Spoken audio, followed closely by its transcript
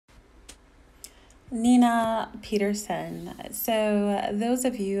Nina Peterson. So those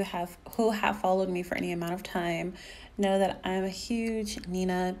of you who have followed me for any amount of time know that I'm a huge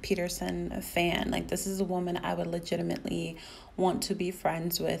Nina Peterson fan. Like, this is a woman I would legitimately want to be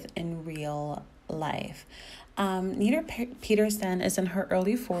friends with in real life. Peterson is in her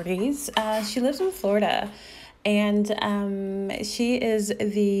early 40s. She lives in Florida. And she is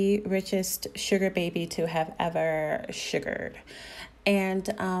the richest sugar baby to have ever sugared. And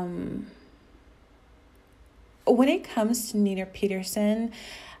when it comes to Nina Peterson,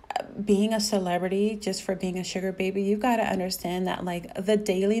 being a celebrity just for being a sugar baby, you've got to understand that like the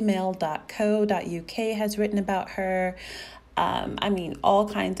dailymail.co.uk has written about her. All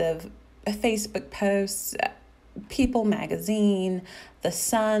kinds of Facebook posts, People magazine, The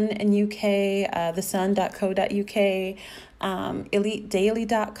Sun in UK, thesun.co.uk,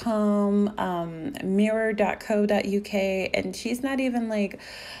 elitedaily.com, mirror.co.uk, and she's not even like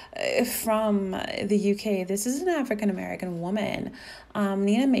from the UK. This is an African American woman.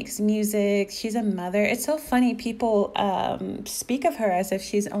 Nina makes music. She's a mother. It's so funny. People speak of her as if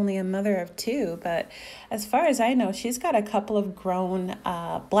she's only a mother of two, but as far as I know, she's got a couple of grown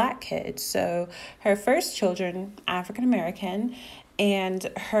black kids. So her first children, African American, and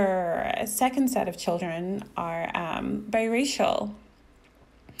her second set of children are biracial.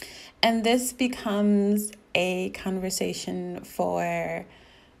 And this becomes a conversation for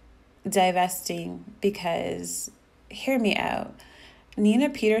divesting because, hear me out,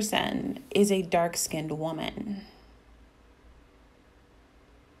 Nina Peterson is a dark-skinned woman.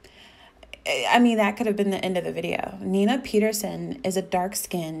 That could have been the end of the video. Nina Peterson is a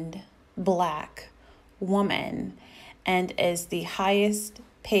dark-skinned black woman and is the highest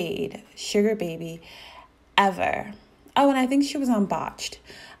paid sugar baby ever. Oh, and I think she was on Botched.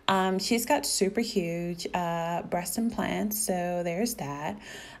 She's got super huge breast implants, so there's that.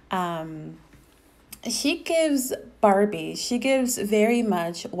 She gives Barbie, she gives very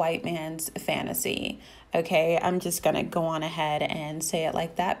much white man's fantasy. Okay, I'm just gonna go on ahead and say it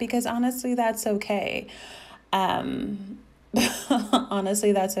like that because honestly, that's okay.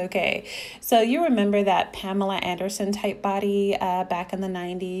 Honestly, that's okay. So you remember that Pamela Anderson type body back in the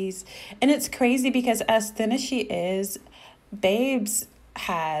 90s? And it's crazy because as thin as she is, Babes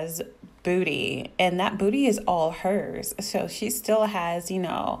has booty, and that booty is all hers. So she still has,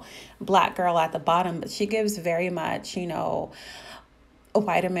 black girl at the bottom, but she gives very much, a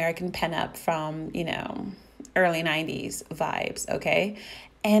white American pinup from, early 90s vibes, okay?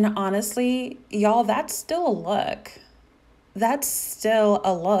 And honestly, y'all, that's still a look. That's still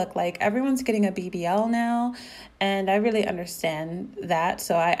a look. Like, everyone's getting a BBL now, and I really understand that.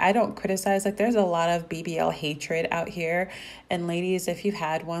 So I don't criticize. Like, there's a lot of BBL hatred out here, and ladies, if you've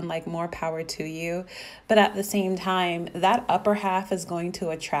had one, like, more power to you. But at the same time, that upper half is going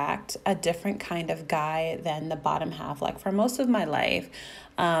to attract a different kind of guy than the bottom half. Like, for most of my life,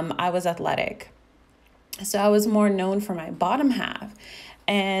 I was athletic, so I was more known for my bottom half.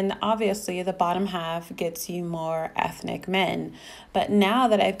 And obviously, the bottom half gets you more ethnic men. But now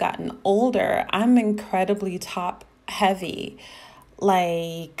that I've gotten older, I'm incredibly top heavy.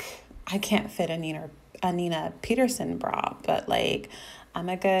 Like, I can't fit a Nina Peterson bra, but like, I'm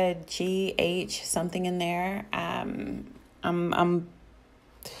a good GH something in there.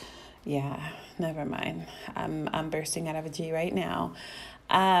 Yeah, never mind. I'm bursting out of a G right now.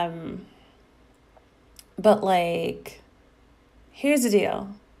 But like, here's the deal.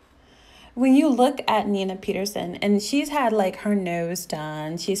 When you look at Nina Peterson, and she's had like her nose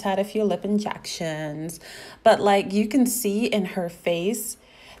done, she's had a few lip injections, but like you can see in her face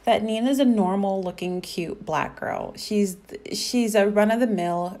that Nina's a normal looking cute black girl. She's a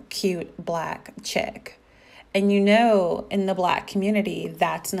run-of-the-mill cute black chick. And in the black community,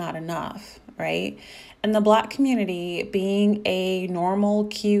 that's not enough, right? In the black community, being a normal,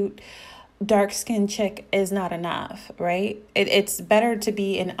 cute, dark-skinned chick is not enough, right? It's better to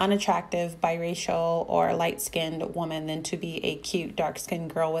be an unattractive biracial or light-skinned woman than to be a cute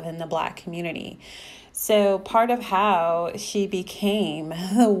dark-skinned girl within the black community. So part of how she became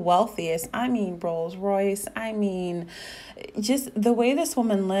the wealthiest, Rolls Royce, just the way this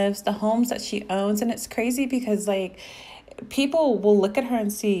woman lives, the homes that she owns. And it's crazy because like people will look at her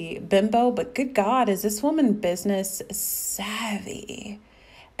and see bimbo, but good God, is this woman business savvy?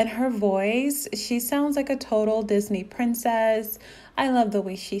 And her voice, she sounds like a total Disney princess. I love the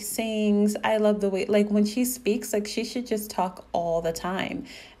way she sings. I love the way, like when she speaks, like she should just talk all the time.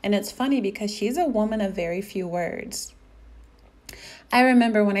 And it's funny because she's a woman of very few words. I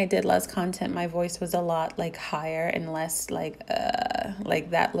remember when I did less content, my voice was a lot like higher and less like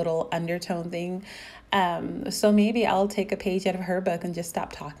that little undertone thing. So maybe I'll take a page out of her book and just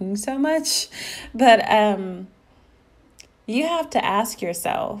stop talking so much. But you have to ask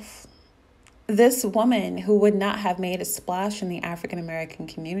yourself, this woman who would not have made a splash in the African American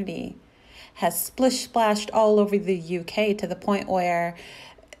community has splashed all over the UK to the point where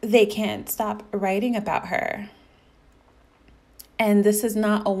they can't stop writing about her. And this is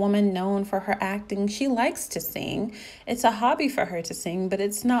not a woman known for her acting. She likes to sing. It's a hobby for her to sing, but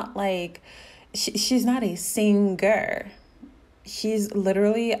it's not like she's not a singer. She's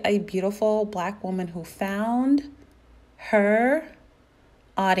literally a beautiful Black woman who found her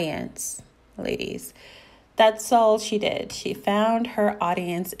audience, ladies. That's all she did. She found her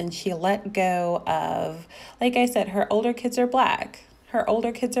audience and she let go of, like I said, her older kids are Black. Her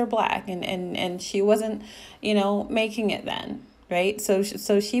older kids are Black, and she wasn't, making it then. Right.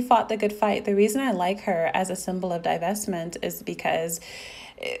 So she fought the good fight. The reason I like her as a symbol of divestment is because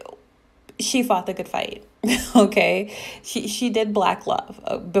she fought the good fight. Okay. She did Black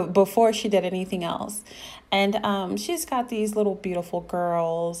love before she did anything else. And she's got these little beautiful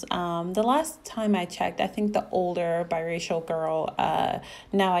girls. The last time I checked, I think the older biracial girl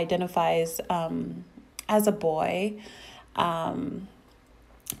now identifies as a boy.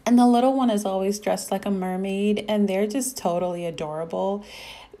 And the little one is always dressed like a mermaid, and they're just totally adorable.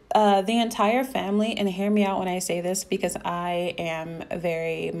 The entire family, and hear me out when I say this because I am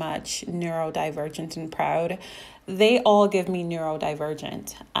very much neurodivergent and proud. They all give me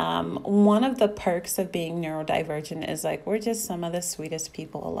neurodivergent. One of the perks of being neurodivergent is like, we're just some of the sweetest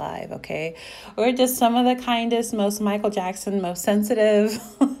people alive, okay? We're just some of the kindest, most Michael Jackson, most sensitive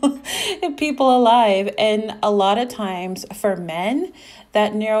people alive. And a lot of times for men,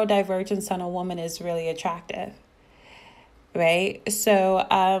 that neurodivergence on a woman is really attractive. Right. So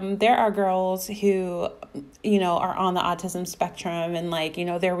there are girls who, are on the autism spectrum and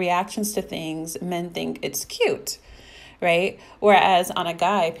their reactions to things, men think it's cute. Right. Whereas on a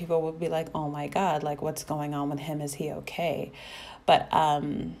guy, people would be like, oh, my God, like, what's going on with him? Is he OK? But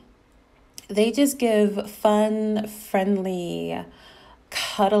they just give fun, friendly,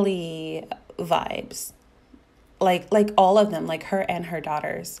 cuddly vibes. Like all of them, like her and her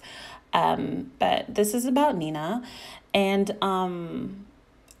daughters. But this is about Nina. And I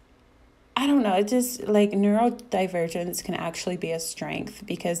don't know, it just like neurodivergence can actually be a strength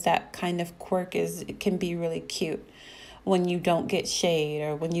because that kind of quirk it can be really cute when you don't get shade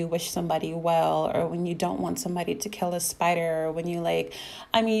or when you wish somebody well or when you don't want somebody to kill a spider or when you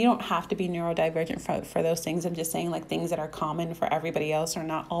you don't have to be neurodivergent for those things. I'm just saying things that are common for everybody else are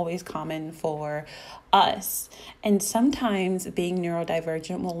not always common for us. And sometimes being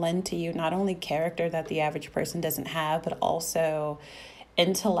neurodivergent will lend to you not only character that the average person doesn't have, but also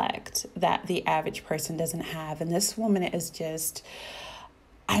intellect that the average person doesn't have. And this woman is just,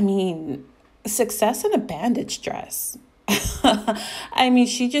 success in a bandage dress.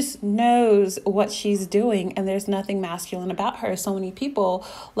 She just knows what she's doing and there's nothing masculine about her. So many people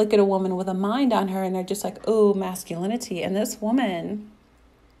look at a woman with a mind on her and they're just like, oh, masculinity. And this woman,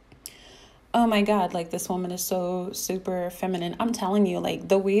 oh my God, this woman is so super feminine. I'm telling you,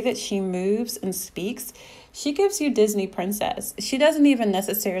 the way that she moves and speaks, she gives you Disney princess. She doesn't even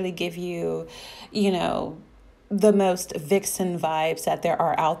necessarily give you, the most vixen vibes that there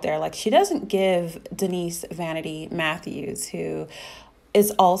are out there. She doesn't give Denise Vanity Matthews, who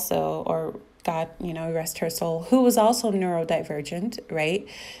is also, or God, rest her soul, who was also neurodivergent, right?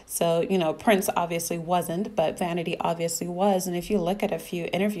 So, Prince obviously wasn't, but Vanity obviously was. And if you look at a few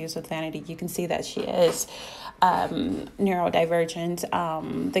interviews with Vanity, you can see that she is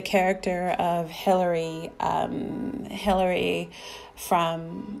neurodivergent. The character of Hillary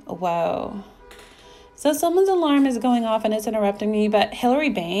from, whoa. So someone's alarm is going off and it's interrupting me, but Hillary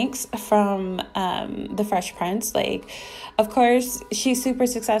Banks from The Fresh Prince, of course, she's super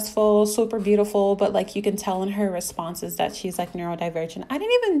successful, super beautiful, but you can tell in her responses that she's neurodivergent. I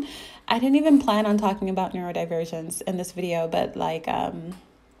didn't even plan on talking about neurodivergence in this video, but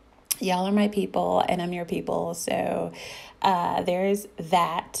y'all are my people and I'm your people. So there's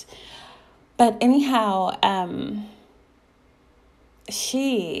that. But anyhow,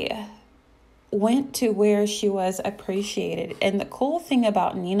 she went to where she was appreciated. And the cool thing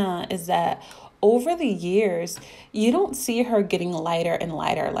about Nina is that over the years, you don't see her getting lighter and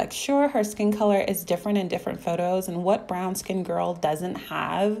lighter. Sure, her skin color is different in different photos, and what brown skin girl doesn't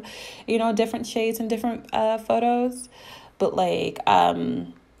have, different shades in different photos, but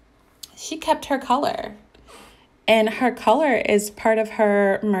she kept her color. And her color is part of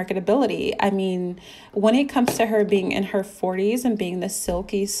her marketability. I mean, when it comes to her being in her 40s and being the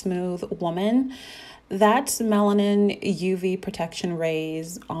silky smooth woman, that's melanin UV protection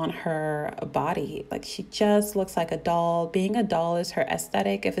rays on her body. Like, she just looks like a doll. Being a doll is her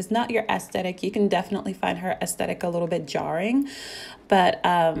aesthetic. If it's not your aesthetic, you can definitely find her aesthetic a little bit jarring. But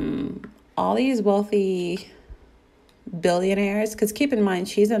all these wealthy billionaires, because keep in mind,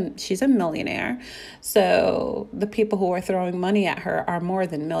 she's a millionaire, so the people who are throwing money at her are more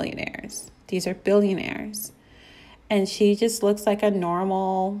than millionaires. These are billionaires, and she just looks like a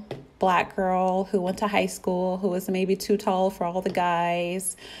normal Black girl who went to high school, who was maybe too tall for all the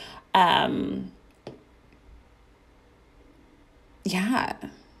guys. Yeah.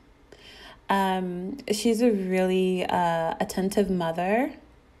 She's a really attentive mother.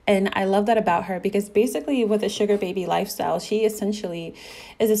 And I love that about her, because basically with a sugar baby lifestyle, she essentially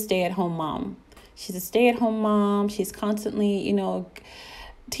is a stay-at-home mom. She's a stay-at-home mom. She's constantly,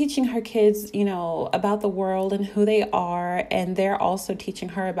 teaching her kids, about the world and who they are. And they're also teaching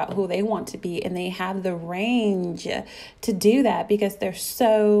her about who they want to be. And they have the range to do that because there's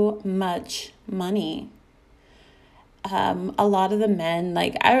so much money. A lot of the men,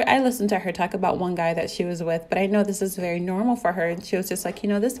 like, I listened to her talk about one guy that she was with, but I know this is very normal for her. And she was just like,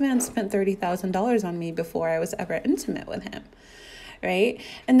 this man spent $30,000 on me before I was ever intimate with him. Right.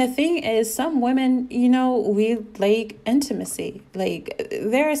 And the thing is, some women, we like intimacy. Like,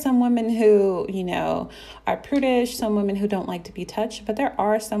 there are some women who, are prudish, some women who don't like to be touched, but there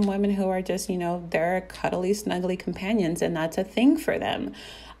are some women who are just, they're cuddly, snuggly companions, and that's a thing for them.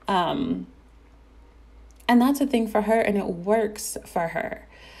 And that's a thing for her, and it works for her.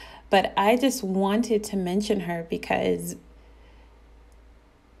 But I just wanted to mention her because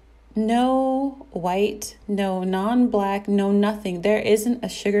no white, no non-black, no nothing. There isn't a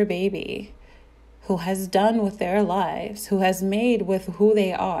sugar baby who has done with their lives, who has made with who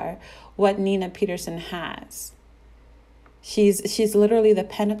they are what Nina Peterson has. She's literally the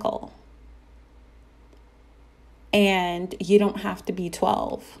pinnacle. And you don't have to be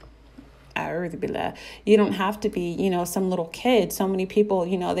 12. You don't have to be, some little kid. So many people,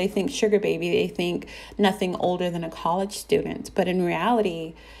 they think sugar baby, they think nothing older than a college student. But in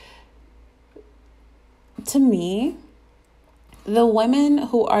reality, to me, the women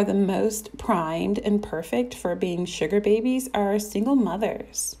who are the most primed and perfect for being sugar babies are single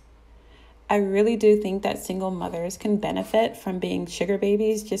mothers. I really do think that single mothers can benefit from being sugar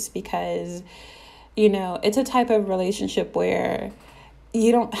babies, just because, it's a type of relationship where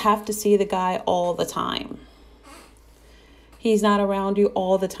you don't have to see the guy all the time. He's not around you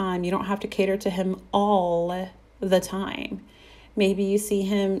all the time. You don't have to cater to him all the time. Maybe you see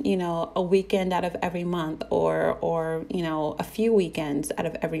him, a weekend out of every month, or a few weekends out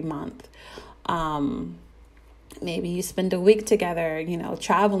of every month. Maybe you spend a week together,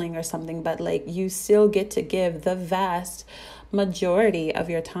 traveling or something, but like, you still get to give the vast majority of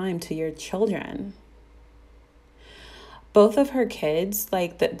your time to your children. Both of her kids,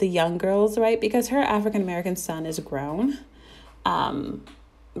 like the young girls, right? Because her African-American son is grown,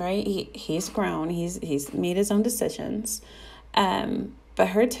 right? He's grown. He's made his own decisions. But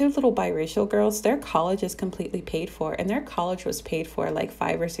her two little biracial girls, their college is completely paid for, and their college was paid for like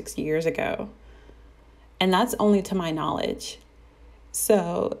 5 or 6 years ago. And that's only to my knowledge.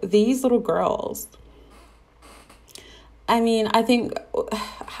 So these little girls, I mean, I think,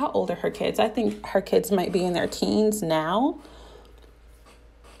 how old are her kids? I think her kids might be in their teens now.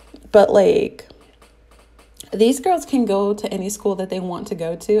 But like, these girls can go to any school that they want to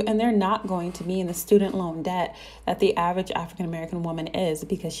go to, and they're not going to be in the student loan debt that the average African-American woman is,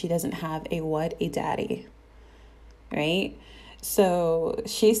 because she doesn't have a daddy, right? So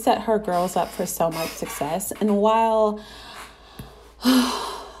she set her girls up for so much success. And while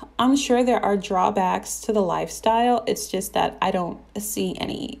I'm sure there are drawbacks to the lifestyle, it's just that I don't see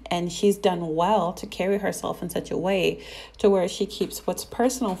any. And she's done well to carry herself in such a way to where she keeps what's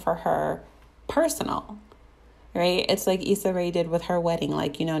personal for her personal, right? It's like Issa Rae did with her wedding.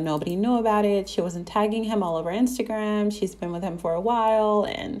 Like, nobody knew about it. She wasn't tagging him all over Instagram. She's been with him for a while,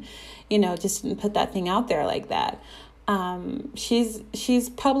 and, just didn't put that thing out there like that. She's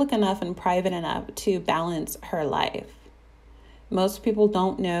public enough and private enough to balance her life. Most people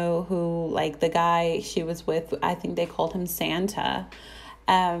don't know who, like, the guy she was with, I think they called him Santa.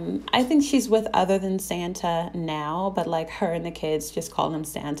 I think she's with other than Santa now, but like, her and the kids just called him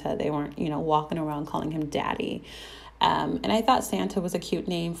Santa. They weren't, walking around calling him daddy. And I thought Santa was a cute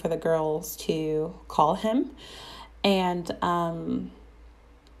name for the girls to call him. And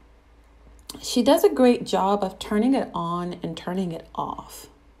she does a great job of turning it on and turning it off.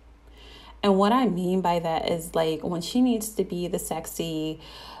 And what I mean by that is like when she needs to be the sexy,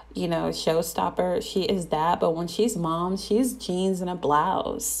 showstopper, she is that. But when she's mom, she's jeans and a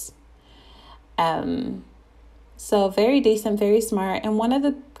blouse. So very decent, very smart. And one of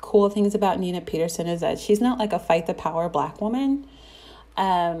the cool things about Nina Peterson is that she's not like a fight the power Black woman.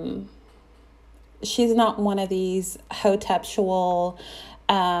 She's not one of these hoteptual,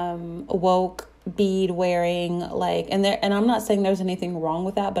 woke, bead wearing, like, and I'm not saying there's anything wrong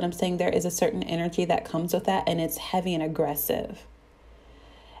with that, but I'm saying there is a certain energy that comes with that, and it's heavy and aggressive.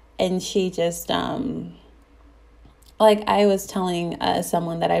 And she just, like I was telling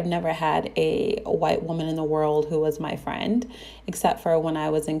someone that I've never had a white woman in the world who was my friend, except for when I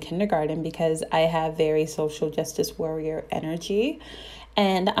was in kindergarten, because I have very social justice warrior energy,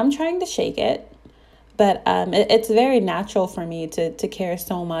 and I'm trying to shake it. But it's very natural for me to care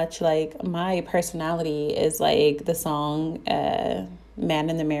so much. Like my personality is like the song Man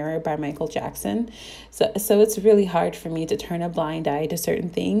in the Mirror by Michael Jackson. So it's really hard for me to turn a blind eye to certain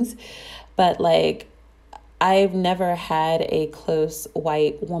things. But like I've never had a close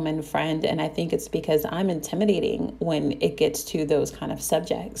white woman friend. And I think it's because I'm intimidating when it gets to those kind of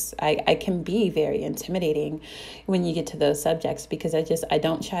subjects. I can be very intimidating when you get to those subjects because I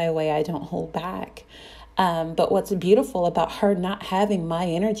don't shy away. I don't hold back. But what's beautiful about her not having my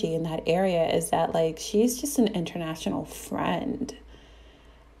energy in that area is that like she's just an international friend.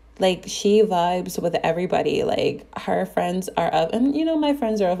 Like she vibes with everybody. Like her friends are and my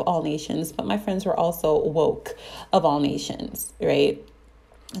friends are of all nations, but my friends were also woke of all nations, right?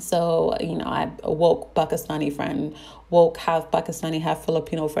 So, I woke Pakistani friend, woke half Pakistani, half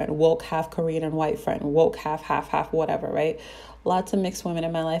Filipino friend, woke half Korean and white friend, woke half, whatever, right? Lots of mixed women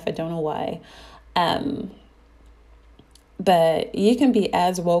in my life. I don't know why. But you can be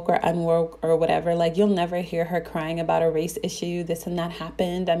as woke or unwoke or whatever. Like you'll never hear her crying about a race issue. This and that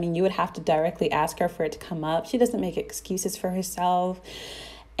happened. I mean, you would have to directly ask her for it to come up. She doesn't make excuses for herself.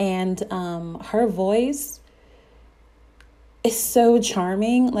 And her voice is so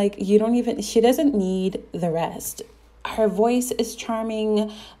charming. Like she doesn't need the rest. Her voice is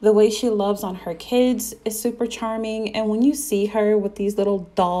charming. The way she loves on her kids is super charming. And when you see her with these little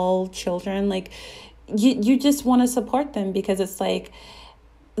doll children, like you just want to support them because it's like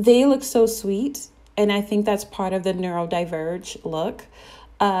they look so sweet. And I think that's part of the neurodiverge look.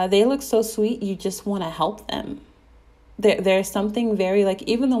 They look so sweet. You just want to help them. There's something very like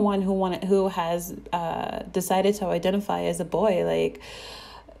even the one who has decided to identify as a boy, like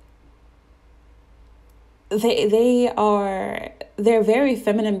they're very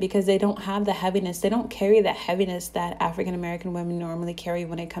feminine because they don't have the heaviness. They don't carry the heaviness that African American women normally carry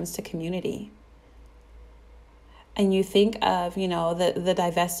when it comes to community. And you think of, the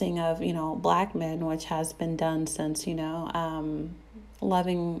divesting of, Black men, which has been done since,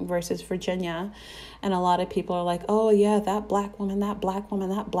 Loving versus Virginia. And a lot of people are like, oh, yeah, that black woman, that black woman,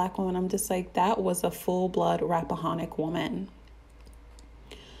 that black woman. I'm just like, that was a full-blood Rappahannock woman.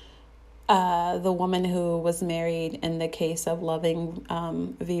 The woman who was married in the case of Loving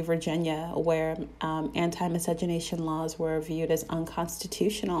v. Virginia, where anti-miscegenation laws were viewed as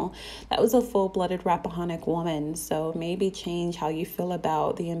unconstitutional, that was a full-blooded Rappahannock woman. So maybe change how you feel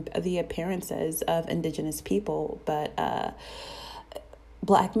about the appearances of Indigenous people. But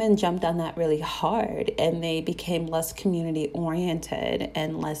Black men jumped on that really hard, and they became less community oriented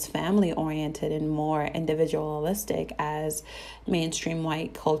and less family oriented and more individualistic, as mainstream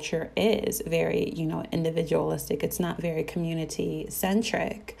white culture is very, individualistic. It's not very community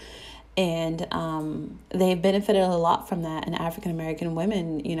centric. And they've benefited a lot from that. And African American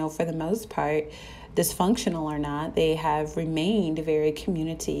women, for the most part, dysfunctional or not, they have remained very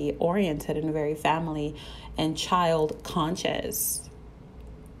community oriented and very family and child conscious.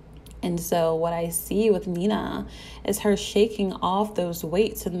 And so what I see with Nina is her shaking off those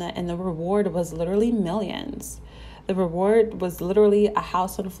weights, and the reward was literally millions. The reward was literally a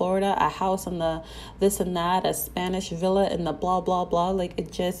house in Florida, a house in the this and that, a Spanish villa in the blah, blah, blah. Like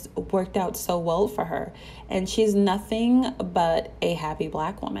it just worked out so well for her. And she's nothing but a happy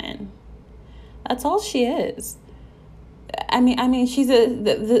Black woman. That's all she is. I mean, she's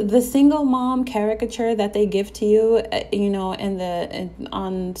the single mom caricature that they give to you,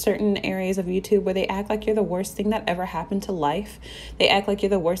 on certain areas of YouTube where they act like you're the worst thing that ever happened to life. They act like you're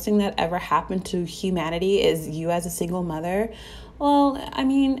the worst thing that ever happened to humanity is you as a single mother. Well, I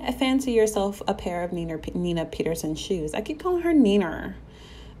mean, fancy yourself a pair of Nina Peterson shoes. I keep calling her Nina.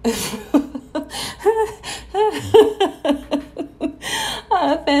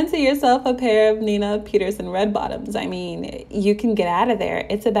 Fancy yourself a pair of Nina Peterson red bottoms. I mean, you can get out of there.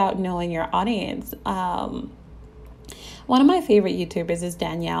 It's about knowing your audience. When One of my favorite YouTubers is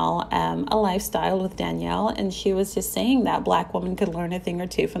Danielle, A Lifestyle with Danielle, and she was just saying that Black women could learn a thing or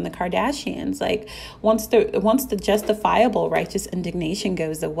two from the Kardashians. Like once the justifiable righteous indignation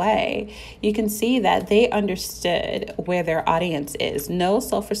goes away, you can see that they understood where their audience is. No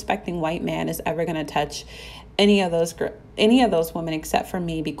self-respecting white man is ever going to touch any of those women except for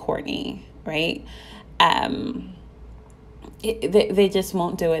maybe Courtney, right? They just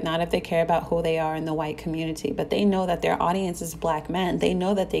won't do it, not if they care about who they are in the white community. But they know that their audience is Black men. They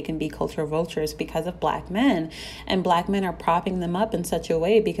know that they can be cultural vultures because of Black men. And Black men are propping them up in such a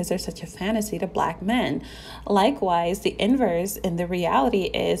way because they're such a fantasy to Black men. Likewise, the inverse and the reality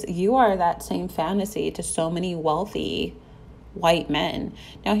is you are that same fantasy to so many wealthy white men.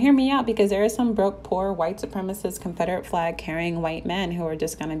 Now hear me out, because there are some broke, poor, white supremacist, Confederate flag carrying white men who are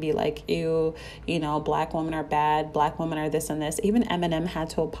just going to be like, ew, Black women are bad, Black women are this and this. Even Eminem had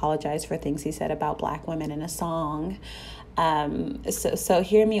to apologize for things he said about Black women in a song. So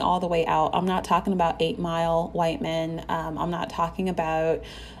hear me all the way out. I'm not talking about 8 Mile white men. I'm not talking about,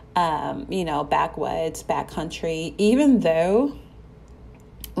 backwoods, backcountry, even though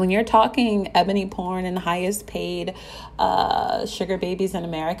when you're talking ebony porn and highest paid sugar babies in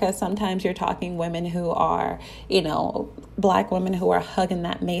America, sometimes you're talking women who are, Black women who are hugging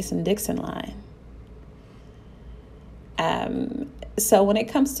that Mason-Dixon line. So when it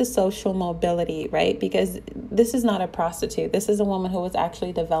comes to social mobility, right, because this is not a prostitute. This is a woman who was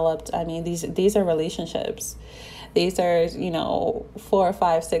actually developed. I mean, these are relationships. These are, 4,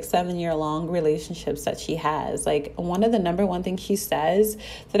 5, 6, 7 year long relationships that she has. Like, one of the number one things she says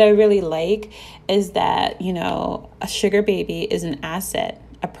that I really like is that, a sugar baby is an asset.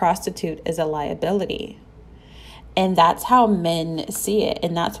 A prostitute is a liability. And that's how men see it.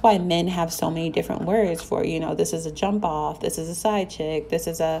 And that's why men have so many different words for, this is a jump off, this is a side chick, this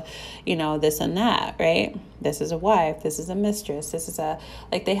is a, this and that, right? This is a wife, this is a mistress, this is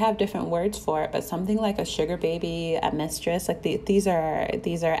they have different words for it. But something like a sugar baby, a mistress, these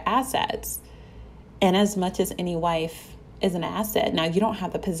are assets. And as much as any wife is an asset. Now, you don't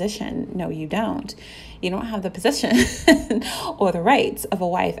have the position. No, you don't. You don't have the position or the rights of a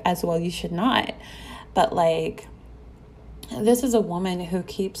wife, as well you should not. But this is a woman who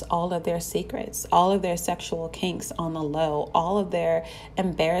keeps all of their secrets, all of their sexual kinks on the low, all of their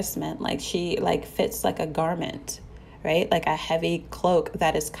embarrassment. She fits like a garment, right? Like a heavy cloak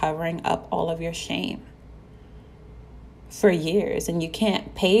that is covering up all of your shame for years. And you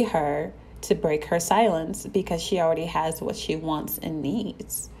can't pay her to break her silence because she already has what she wants and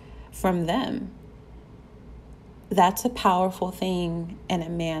needs from them. That's a powerful thing in a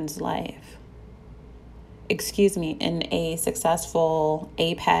man's life. In a successful,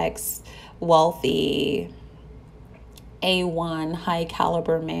 apex, wealthy, A1, high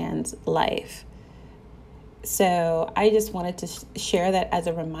caliber man's life. So I just wanted to share that as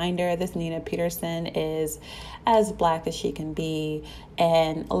a reminder. This Nina Peterson is as Black as she can be,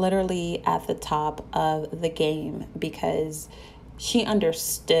 and literally at the top of the game, because she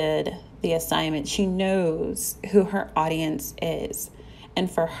understood the assignment. She knows who her audience is.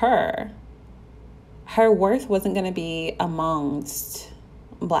 And for her worth wasn't going to be amongst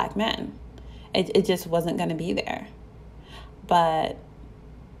Black men. It just wasn't going to be there. But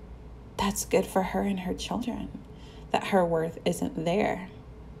that's good for her and her children, that her worth isn't there.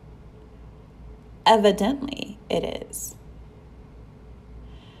 Evidently, it is.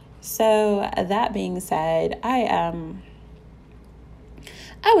 So that being said,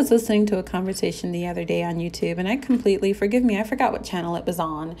 I was listening to a conversation the other day on YouTube, and I forgot what channel it was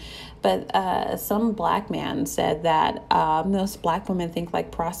on, but some Black man said that most Black women think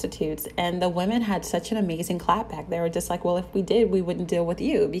like prostitutes, and the women had such an amazing clapback. They were just like, well, if we did, we wouldn't deal with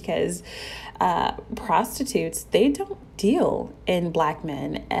you, because prostitutes, they don't deal in Black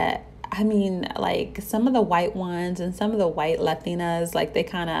men. Some of the white ones and some of the white Latinas, they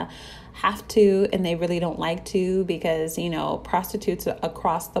kind of have to, and they really don't like to, because prostitutes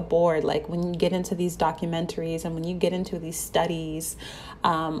across the board, when you get into these documentaries and when you get into these studies,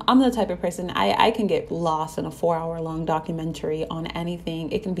 I'm the type of person, I can get lost in a 4-hour long documentary on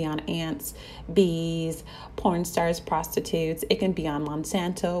anything. It can be on ants, bees, porn stars, prostitutes. It can be on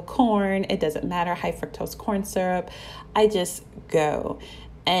Monsanto, corn. It doesn't matter. High fructose corn syrup. I just go.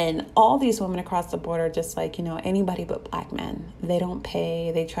 And all these women across the board are just anybody but Black men. They don't pay.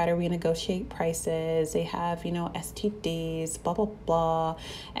 They try to renegotiate prices. They have, STDs, blah, blah, blah.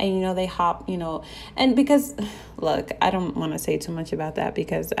 And, they hop, and because, look, I don't want to say too much about that,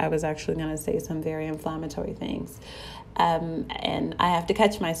 because I was actually going to say some very inflammatory things. And I have to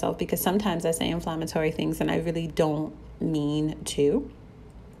catch myself, because sometimes I say inflammatory things and I really don't mean to.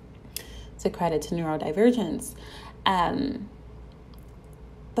 It's a credit to neurodivergence. Um,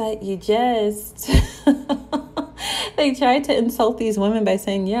 but you just, they tried to insult these women by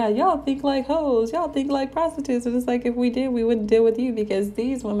saying, yeah, y'all think like hoes, y'all think like prostitutes. And it's like, if we did, we wouldn't deal with you, because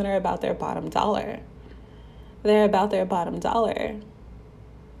these women are about their bottom dollar. They're about their bottom dollar.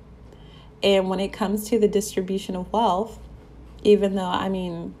 And when it comes to the distribution of wealth, even though, I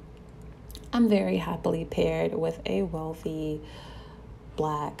mean, I'm very happily paired with a wealthy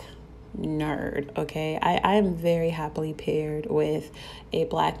Black nerd, okay? I am very happily paired with a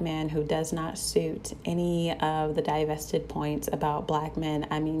Black man who does not suit any of the divested points about Black men.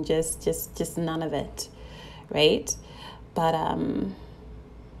 I mean, just none of it, right? But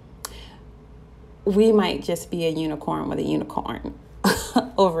we might just be a unicorn with a unicorn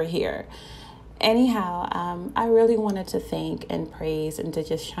over here. Anyhow, I really wanted to thank and praise and to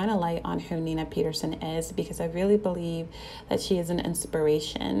just shine a light on who Nina Peterson is, because I really believe that she is an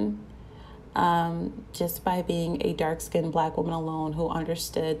inspiration, just by being a dark-skinned Black woman alone who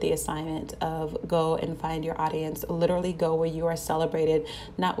understood the assignment of go and find your audience. Literally go where you are celebrated,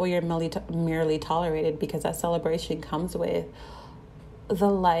 not where you're merely tolerated, because that celebration comes with the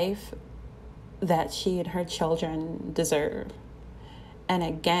life that she and her children deserve. And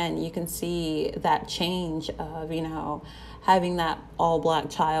again, you can see that change of, having that all Black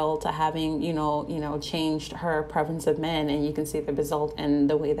child to having, changed her preference of men. And you can see the result in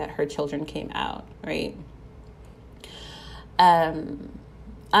the way that her children came out, right? I'm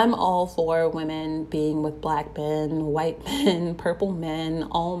all for women being with Black men, white men, purple men,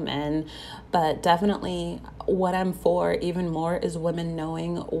 all men. But definitely what I'm for even more is women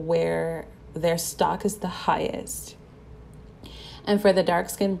knowing where their stock is the highest. And for the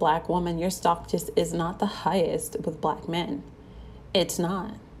dark-skinned Black woman, your stock just is not the highest with Black men. It's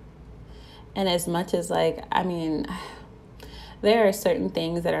not. And as much as there are certain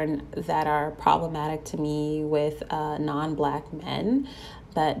things that are problematic to me with non-Black men,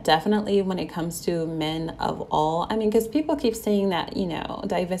 but definitely when it comes to men of all, because people keep saying that,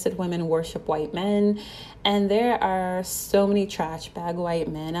 divested women worship white men, and there are so many trash bag white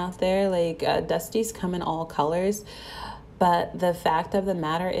men out there, Dusty's come in all colors. But the fact of the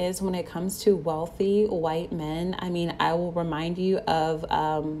matter is, when it comes to wealthy white men, I will remind you of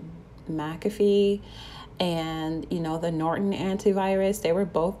McAfee and, the Norton antivirus. They were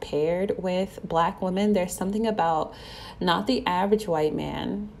both paired with Black women. There's something about not the average white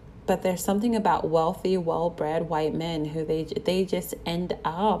man, but there's something about wealthy, well-bred white men who they just end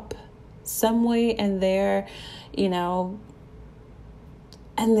up some way in their,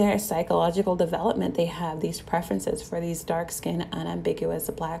 and their psychological development, they have these preferences for these dark-skinned, unambiguous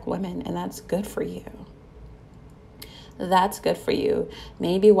Black women, and that's good for you. That's good for you.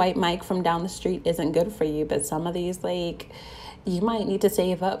 Maybe white Mike from down the street isn't good for you, but some of these, you might need to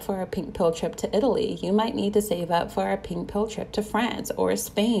save up for a pink pill trip to Italy. You might need to save up for a pink pill trip to France or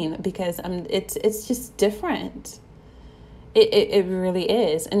Spain, because it's just different. It really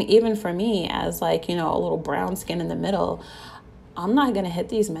is. And even for me, as a little brown skin in the middle, I'm not going to hit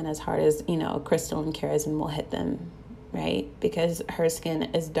these men as hard as, Crystal and Karasin will hit them, right? Because her skin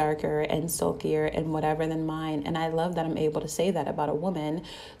is darker and silkier and whatever than mine. And I love that I'm able to say that about a woman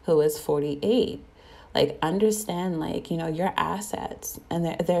who is 48. Understand, your assets. And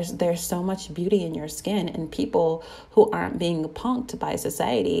there's so much beauty in your skin. And people who aren't being punked by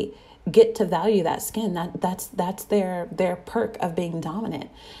society get to value that skin. That's their perk of being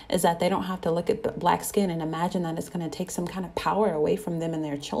dominant, is that they don't have to look at the Black skin and imagine that it's going to take some kind of power away from them and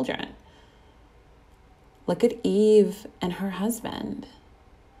their children. Look at Eve and her husband.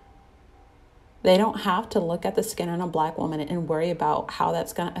 They don't have to look at the skin on a Black woman and worry about how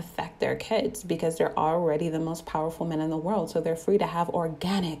that's going to affect their kids, because they're already the most powerful men in the world. So they're free to have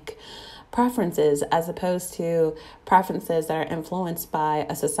organic preferences, as opposed to preferences that are influenced by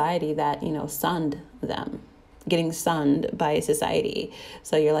a society that, sunned them, getting sunned by society.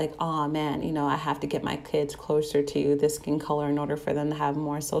 So you're like, oh man, I have to get my kids closer to this skin color in order for them to have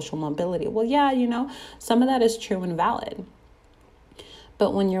more social mobility. Well, yeah, some of that is true and valid.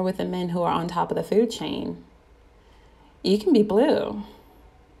 But when you're with the men who are on top of the food chain, you can be blue.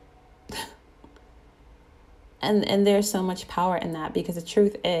 And there's so much power in that, because the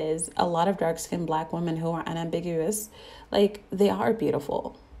truth is, a lot of dark-skinned Black women who are unambiguous, they are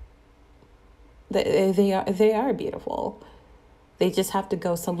beautiful. They are beautiful. They just have to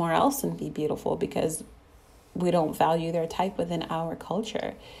go somewhere else and be beautiful, because we don't value their type within our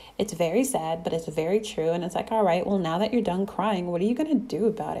culture. It's very sad, but it's very true. And it's all right, well, now that you're done crying, what are you going to do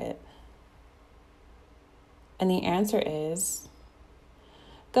about it? And the answer is,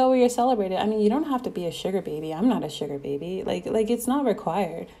 go where you're celebrated. You don't have to be a sugar baby. I'm not a sugar baby. It's not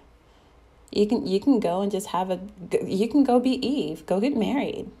required. You can go and just you can go be Eve, go get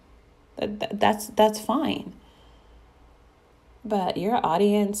married. That's fine. But your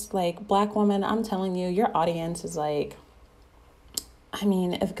audience, like Black woman, I'm telling you, your audience is like, I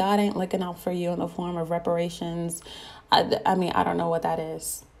mean, if God ain't looking out for you in the form of reparations, I mean, I don't know what that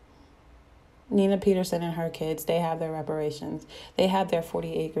is. Nina Peterson and her kids, they have their reparations. They have their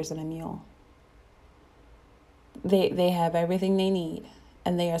 40 acres and a mule. They have everything they need,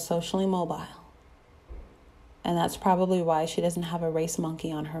 and they are socially mobile. And that's probably why she doesn't have a race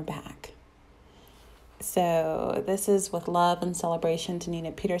monkey on her back. So this is with love and celebration to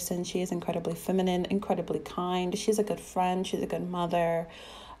Nina Peterson. She is incredibly feminine, incredibly kind. She's a good friend. She's a good mother.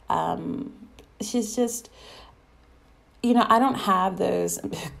 She's just, I don't have those,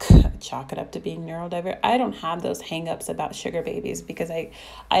 chalk it up to being neurodivergent. I don't have those hangups about sugar babies because I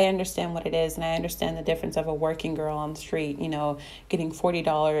understand what it is, and I understand the difference of a working girl on the street, getting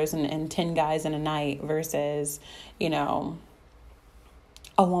 $40 and 10 guys in a night versus,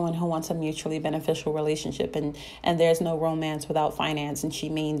 a woman who wants a mutually beneficial relationship and there's no romance without finance, and she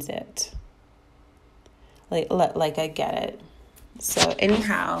means it. Like I get it. So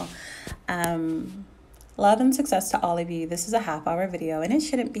anyhow, love and success to all of you. This is a half-hour video, and it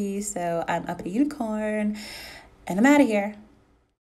shouldn't be, so I'm Uppity Unicorn, and I'm out of here.